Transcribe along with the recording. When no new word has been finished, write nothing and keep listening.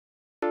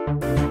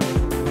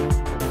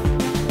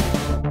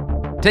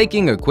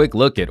Taking a quick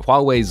look at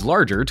Huawei's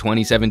larger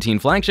 2017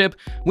 flagship,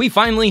 we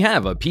finally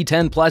have a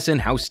P10 Plus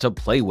in-house to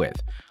play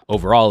with.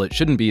 Overall, it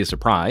shouldn't be a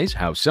surprise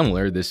how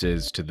similar this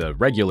is to the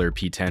regular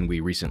P10 we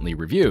recently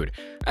reviewed.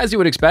 As you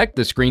would expect,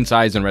 the screen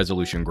size and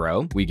resolution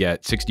grow. We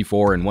get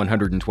 64 and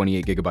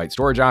 128GB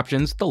storage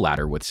options, the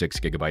latter with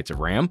 6GB of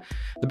RAM.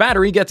 The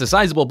battery gets a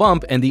sizable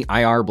bump, and the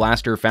IR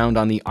blaster found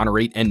on the Honor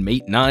 8 and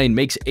Mate 9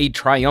 makes a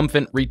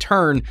triumphant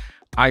return.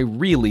 I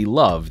really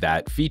love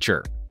that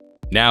feature.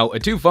 Now, a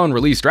two-phone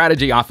release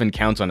strategy often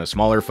counts on a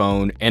smaller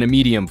phone and a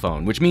medium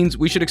phone, which means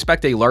we should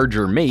expect a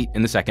larger Mate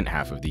in the second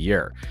half of the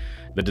year.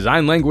 The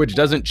design language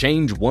doesn't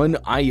change one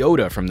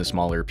iota from the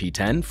smaller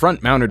P10,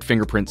 front-mounted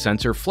fingerprint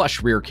sensor,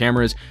 flush rear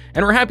cameras,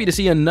 and we're happy to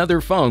see another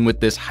phone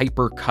with this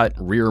hyper-cut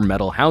rear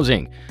metal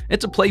housing.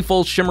 It's a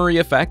playful, shimmery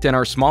effect, and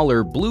our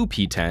smaller blue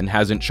P10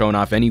 hasn't shown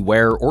off any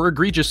wear or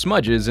egregious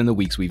smudges in the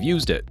weeks we've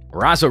used it.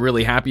 We're also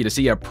really happy to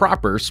see a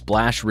proper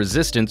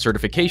splash-resistant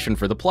certification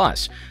for the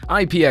Plus.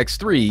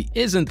 IPX3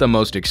 isn't the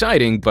most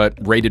exciting, but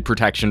rated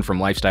protection from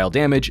lifestyle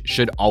damage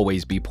should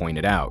always be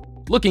pointed out.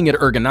 Looking at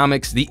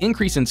ergonomics, the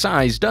increase in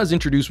size does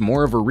introduce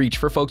more of a reach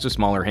for folks with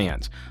smaller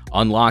hands,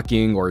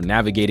 unlocking or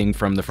navigating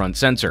from the front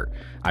sensor.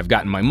 I've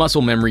gotten my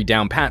muscle memory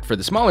down pat for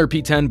the smaller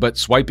P10, but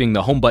swiping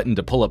the home button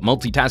to pull up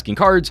multitasking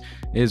cards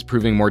is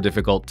proving more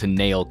difficult to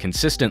nail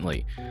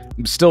consistently.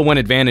 Still, one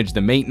advantage the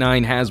Mate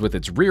 9 has with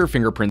its rear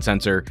fingerprint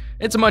sensor,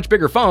 it's a much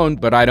bigger phone,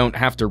 but I don't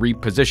have to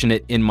reposition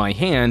it in my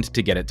hand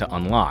to get it to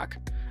unlock.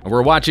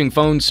 We're watching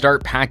phones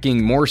start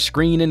packing more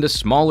screen into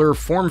smaller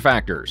form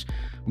factors.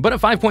 But a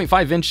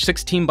 5.5-inch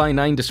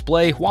 16:9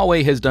 display,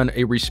 Huawei has done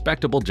a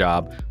respectable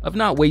job of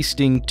not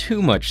wasting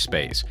too much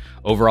space.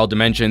 Overall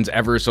dimensions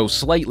ever so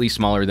slightly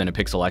smaller than a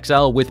Pixel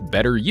XL with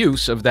better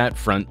use of that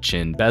front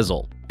chin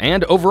bezel.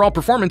 And overall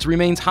performance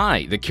remains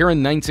high. The Kirin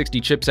 960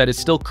 chipset is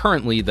still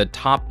currently the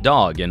top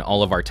dog in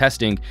all of our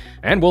testing,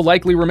 and will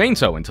likely remain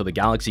so until the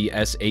Galaxy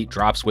S8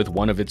 drops with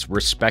one of its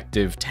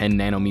respective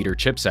 10nm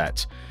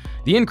chipsets.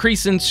 The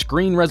increase in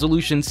screen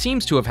resolution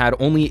seems to have had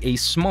only a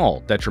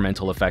small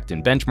detrimental effect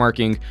in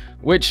benchmarking,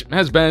 which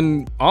has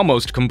been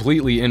almost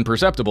completely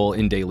imperceptible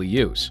in daily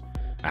use.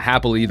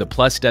 Happily, the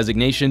Plus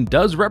designation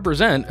does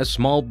represent a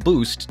small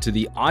boost to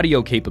the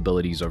audio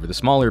capabilities over the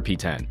smaller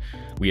P10.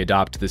 We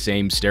adopt the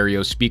same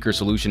stereo speaker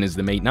solution as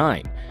the Mate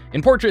 9.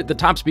 In portrait, the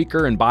top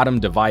speaker and bottom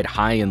divide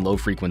high and low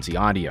frequency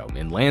audio.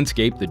 In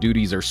landscape, the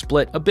duties are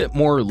split a bit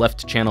more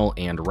left channel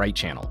and right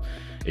channel.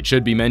 It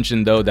should be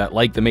mentioned, though, that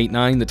like the Mate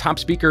 9, the top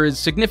speaker is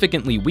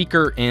significantly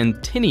weaker and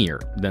tinnier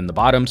than the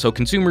bottom, so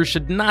consumers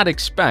should not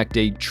expect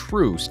a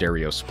true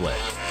stereo split.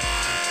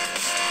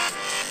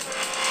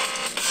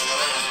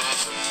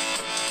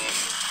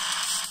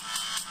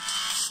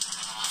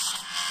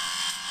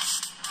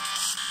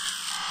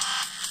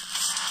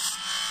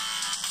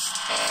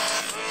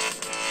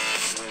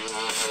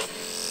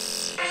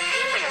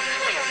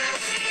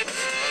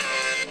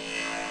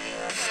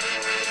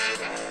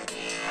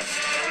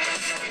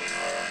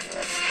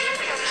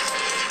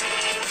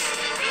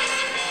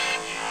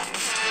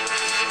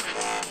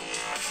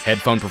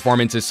 Headphone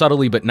performance is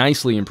subtly but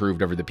nicely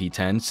improved over the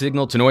P10,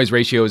 signal-to-noise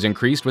ratio is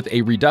increased with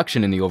a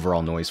reduction in the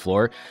overall noise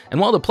floor, and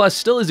while the Plus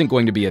still isn't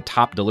going to be a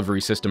top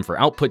delivery system for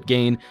output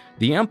gain,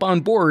 the amp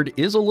on board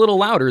is a little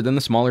louder than the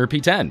smaller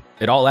P10.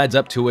 It all adds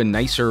up to a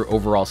nicer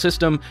overall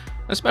system,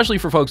 especially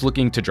for folks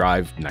looking to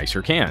drive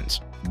nicer cans.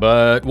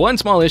 But one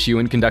small issue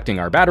in conducting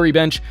our battery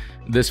bench,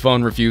 this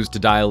phone refused to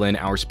dial in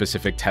our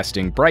specific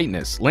testing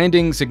brightness,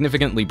 landing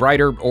significantly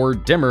brighter or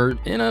dimmer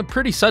in a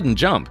pretty sudden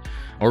jump.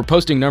 We're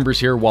posting numbers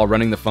here while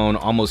running the phone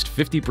almost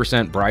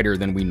 50% brighter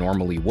than we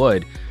normally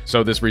would,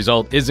 so this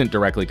result isn't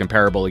directly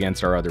comparable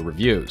against our other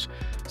reviews.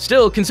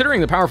 Still,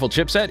 considering the powerful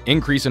chipset,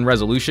 increase in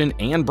resolution,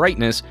 and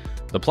brightness,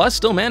 the Plus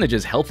still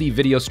manages healthy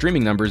video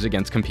streaming numbers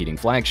against competing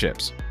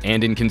flagships.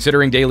 And in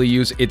considering daily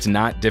use, it's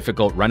not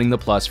difficult running the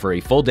Plus for a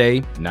full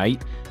day,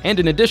 night, and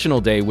an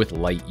additional day with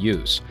light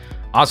use.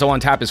 Also on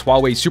tap is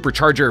Huawei's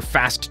Supercharger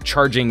fast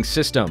charging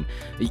system.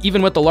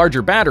 Even with the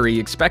larger battery,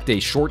 expect a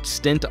short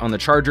stint on the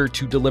charger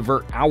to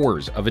deliver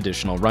hours of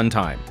additional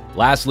runtime.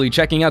 Lastly,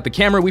 checking out the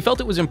camera, we felt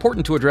it was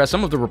important to address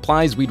some of the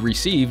replies we'd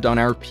received on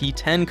our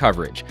P10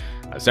 coverage.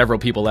 Several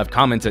people left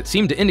comments that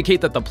seemed to indicate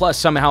that the Plus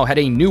somehow had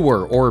a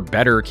newer or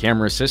better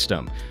camera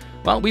system.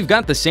 Well, we've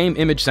got the same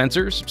image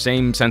sensors,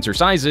 same sensor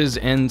sizes,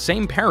 and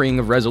same pairing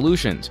of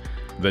resolutions.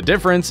 The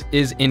difference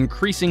is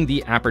increasing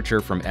the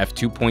aperture from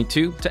f2.2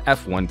 to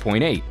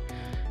f1.8.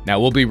 Now,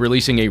 we'll be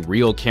releasing a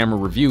real camera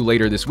review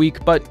later this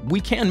week, but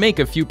we can make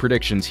a few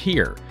predictions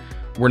here.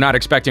 We're not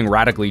expecting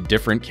radically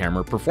different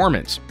camera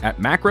performance. At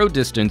macro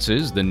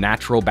distances, the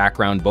natural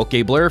background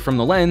bokeh blur from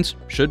the lens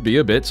should be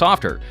a bit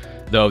softer,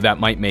 though that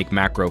might make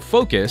macro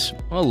focus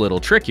a little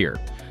trickier.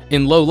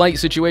 In low light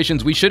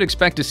situations, we should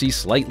expect to see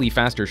slightly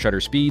faster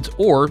shutter speeds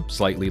or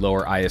slightly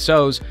lower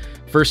ISOs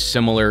for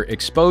similar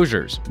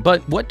exposures.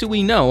 But what do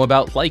we know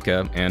about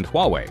Leica and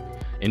Huawei?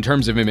 In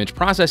terms of image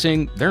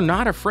processing, they're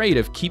not afraid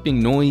of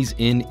keeping noise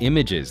in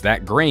images.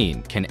 That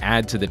grain can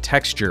add to the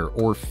texture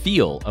or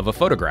feel of a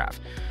photograph.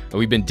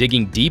 We've been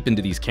digging deep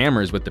into these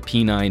cameras with the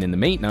P9 and the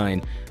Mate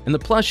 9, and the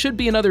Plus should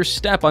be another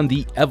step on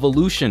the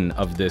evolution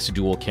of this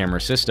dual camera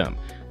system.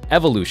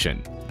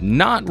 Evolution,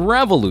 not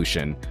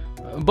revolution,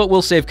 but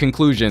we'll save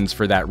conclusions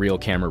for that real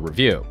camera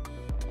review.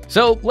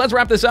 So let's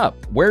wrap this up.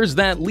 Where's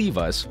that leave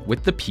us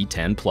with the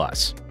P10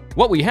 Plus?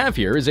 What we have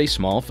here is a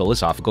small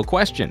philosophical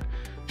question.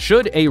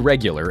 Should a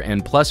regular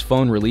and Plus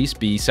phone release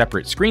be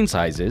separate screen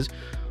sizes,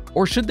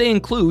 or should they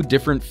include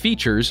different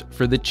features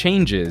for the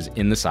changes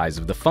in the size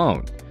of the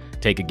phone?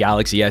 Take a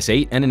Galaxy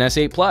S8 and an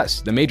S8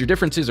 Plus. The major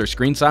differences are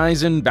screen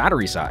size and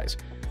battery size.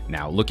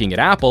 Now, looking at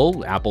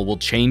Apple will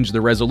change the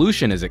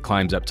resolution as it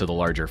climbs up to the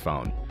larger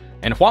phone.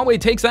 And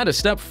Huawei takes that a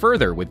step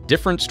further with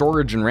different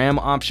storage and RAM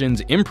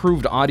options,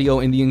 improved audio,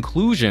 and the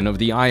inclusion of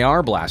the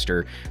IR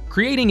blaster,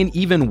 creating an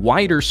even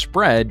wider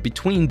spread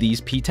between these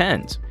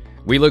P10s.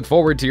 We look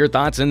forward to your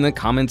thoughts in the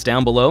comments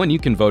down below, and you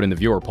can vote in the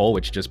viewer poll,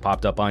 which just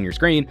popped up on your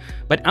screen.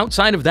 But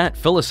outside of that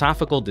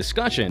philosophical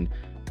discussion,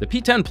 the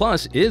P10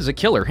 Plus is a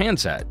killer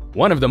handset,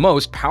 one of the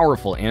most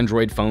powerful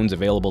Android phones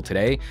available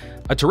today,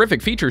 a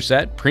terrific feature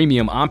set,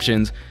 premium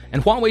options,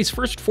 and Huawei's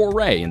first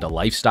foray into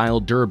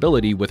lifestyle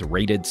durability with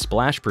rated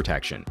splash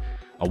protection.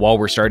 While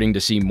we're starting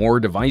to see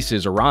more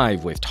devices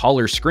arrive with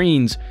taller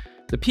screens,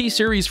 the P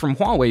series from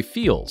Huawei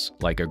feels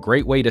like a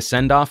great way to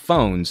send off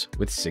phones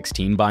with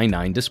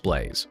 16:9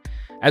 displays.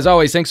 As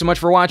always, thanks so much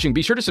for watching.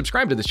 Be sure to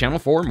subscribe to this channel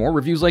for more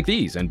reviews like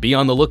these, and be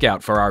on the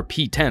lookout for our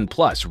P10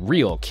 Plus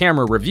real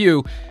camera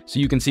review so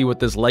you can see what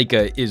this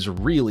Leica is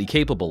really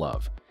capable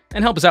of.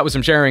 And help us out with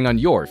some sharing on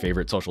your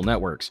favorite social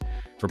networks.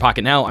 For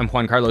Pocketnow, I'm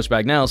Juan Carlos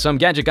Bagnell, some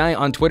gadget guy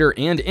on Twitter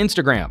and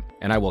Instagram,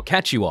 and I will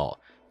catch you all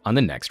on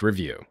the next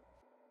review.